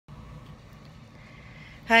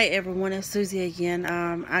Hi everyone, it's Susie again.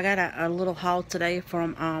 I got a little haul today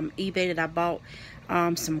from eBay that I bought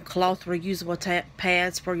some cloth reusable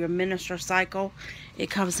pads for your menstrual cycle. It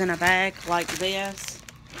comes in a bag like this.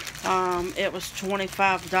 It was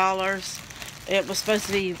 $25. It was supposed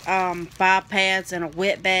to be 5 pads in a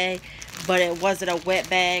wet bag, but it wasn't a wet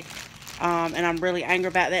bag. And I'm really angry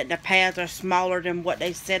about that. The pads are smaller than what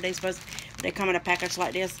they said they supposed to. They come in a package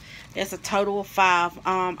like this. It's a total of 5.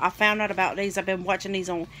 I found out about these. I've been watching these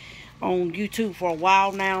on YouTube for a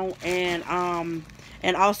while now, and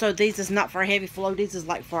also these is not for heavy flow. These is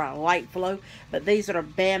like for a light flow. But these are the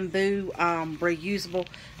bamboo reusable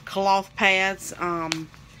cloth pads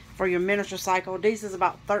for your menstrual cycle. These is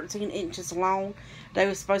about 13 inches long. They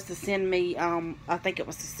were supposed to send me, I think it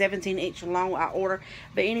was 17-inch long I ordered.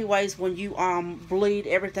 But anyways, when you bleed,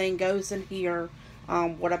 everything goes in here.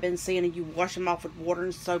 What I've been seeing, and you wash them off with water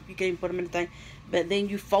and soap. You can even put them in the thing, but then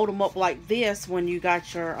you fold them up like this when you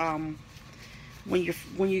got your when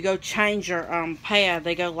you go change your pad.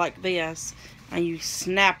 They go like this, and you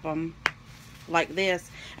snap them like this,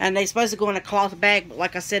 and they're supposed to go in a cloth bag, but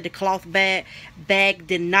like I said, the cloth bag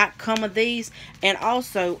did not come with these. And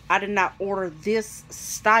also, I did not order this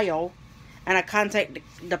style, and I contacted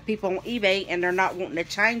the people on eBay, and they're not wanting to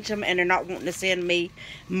change them, and they're not wanting to send me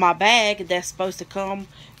my bag that's supposed to come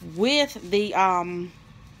with the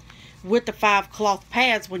 5 cloth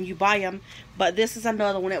pads when you buy them. But this is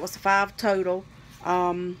another one. It was 5 total.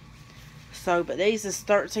 But these is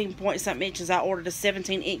 13 point something inches. I ordered a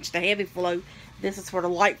 17-inch, the heavy flow. This is for the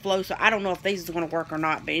light flow, so I don't know if these is going to work or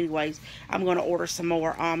not. But anyways, I'm going to order some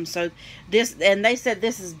more. So this, and they said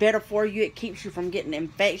this is better for you. It keeps you from getting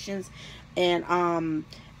infections. And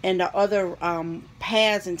the other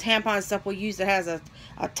pads and tampons stuff we use that has a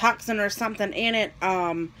toxin or something in it,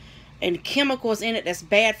 and chemicals in it that's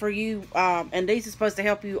bad for you. And these are supposed to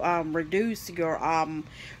help you reduce your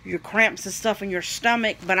cramps and stuff in your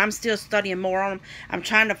stomach. But I'm still studying more on them. I'm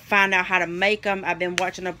trying to find out how to make them. I've been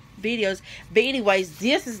watching the videos. But anyways,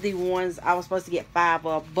 this is the ones I was supposed to get 5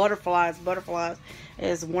 of. Butterflies. Butterflies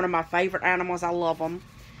is one of my favorite animals. I love them.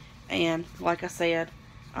 And like I said,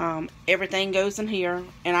 everything goes in here,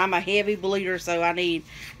 and I'm a heavy bleeder, so I need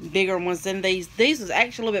bigger ones than these. These was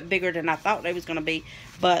actually a little bit bigger than I thought they was going to be,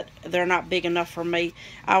 but they're not big enough for me.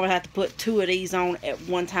 I would have to put 2 of these on at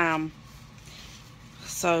one time.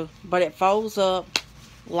 So, but it folds up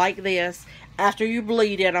like this after you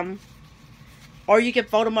bleed in them, or you can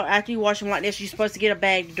fold them up after you wash them like this. You're supposed to get a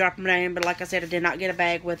bag to drop them in, but like I said, I did not get a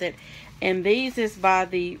bag with it. And these is by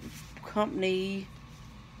the company,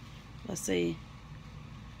 let's see,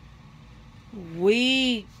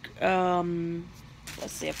 let's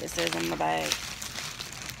see if it says on the bag.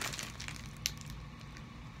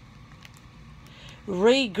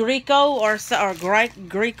 Greco or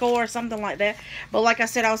Greco or something like that. But like I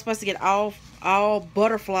said, I was supposed to get all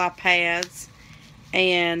butterfly pads,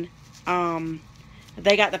 and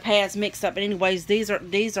they got the pads mixed up. But anyways, these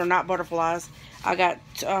are not butterflies. I got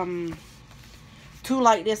 2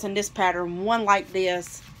 like this in this pattern, 1 like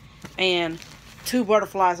this, and 2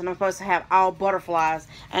 butterflies, and I'm supposed to have all butterflies,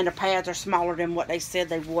 and the pads are smaller than what they said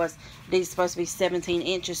they was. These are supposed to be 17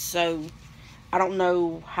 inches, so I don't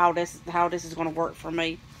know how this is going to work for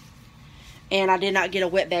me. And I did not get a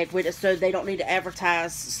wet bag with it, so they don't need to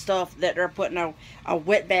advertise stuff that they're putting a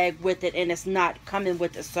wet bag with it, and it's not coming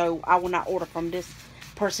with it. So I will not order from this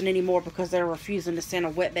person anymore because they're refusing to send a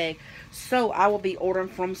wet bag. So I will be ordering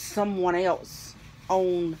from someone else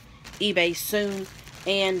on eBay soon,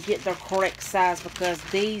 and get the correct size, because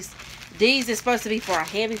these is supposed to be for a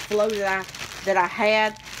heavy flow that I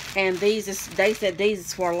had, and they said these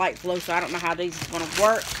is for a light flow, so I don't know how these is going to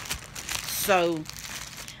work. So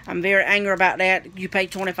I'm very angry about that. You pay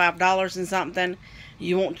 $25 and something,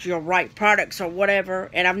 you want your right products or whatever,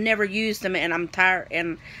 and I've never used them, and I'm tired,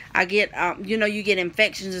 and I get you know, you get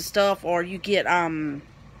infections and stuff, or you get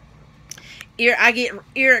I get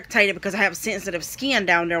irritated because I have sensitive skin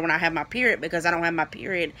down there when I have my period, because I don't have my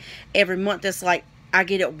period every month. It's like I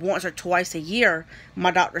get it once or twice a year.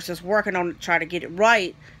 My doctor's just working on it to try to get it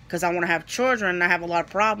right, because I want to have children, and I have a lot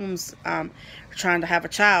of problems trying to have a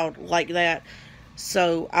child like that.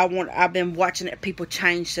 So I've been watching it, people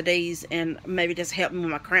change to these, and maybe just help me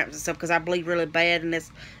with my cramps and stuff, because I bleed really bad, and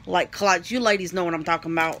it's like clots. You ladies know what I'm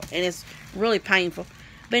talking about, and it's really painful.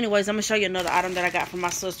 But anyways, I'm going to show you another item that I got from my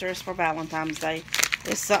sister. It's for Valentine's Day.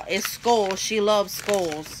 It's skulls. She loves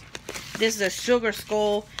skulls. This is a sugar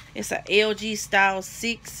skull. It's an LG style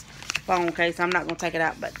 6 phone case. I'm not going to take it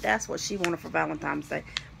out, but that's what she wanted for Valentine's Day.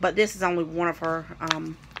 But this is only one of her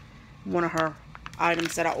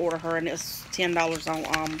items that I ordered her, and it's $10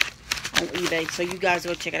 on eBay. So you guys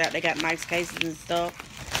go check it out. They got nice cases and stuff.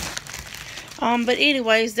 But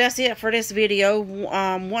anyways, that's it for this video.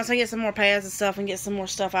 Once I get some more pads and stuff and get some more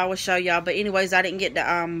stuff, I will show y'all. But anyways, I didn't get the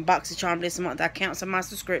BoxyCharm this month. I canceled my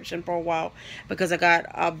subscription for a while because I got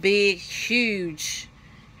a big, huge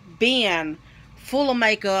bin full of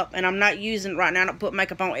makeup, and I'm not using it right now. I don't put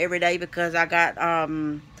makeup on every day because I got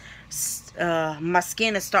my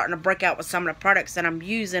skin is starting to break out with some of the products that I'm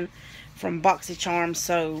using from BoxyCharm,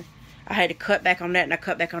 so I had to cut back on that, and I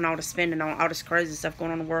cut back on all the spending on all this crazy stuff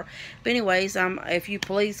going on in the world. But anyways, if you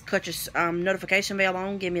please cut your notification bell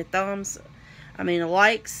on, give me a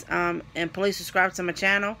likes, and please subscribe to my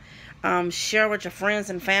channel. Share with your friends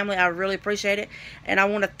and family. I really appreciate it, and I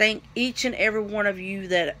want to thank each and every one of you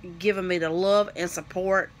that given me the love and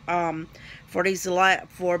support for these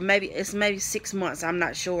maybe 6 months, I'm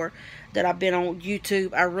not sure, that I've been on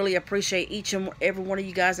YouTube. I really appreciate each and every one of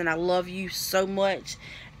you guys, and I love you so much,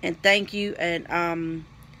 and thank you. And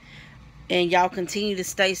y'all continue to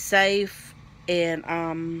stay safe,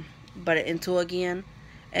 and but until again,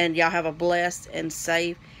 and y'all have a blessed and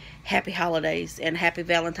safe happy holidays and happy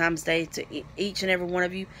Valentine's Day to each and every one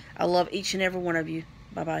of you. I love each and every one of you.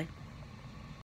 Bye bye.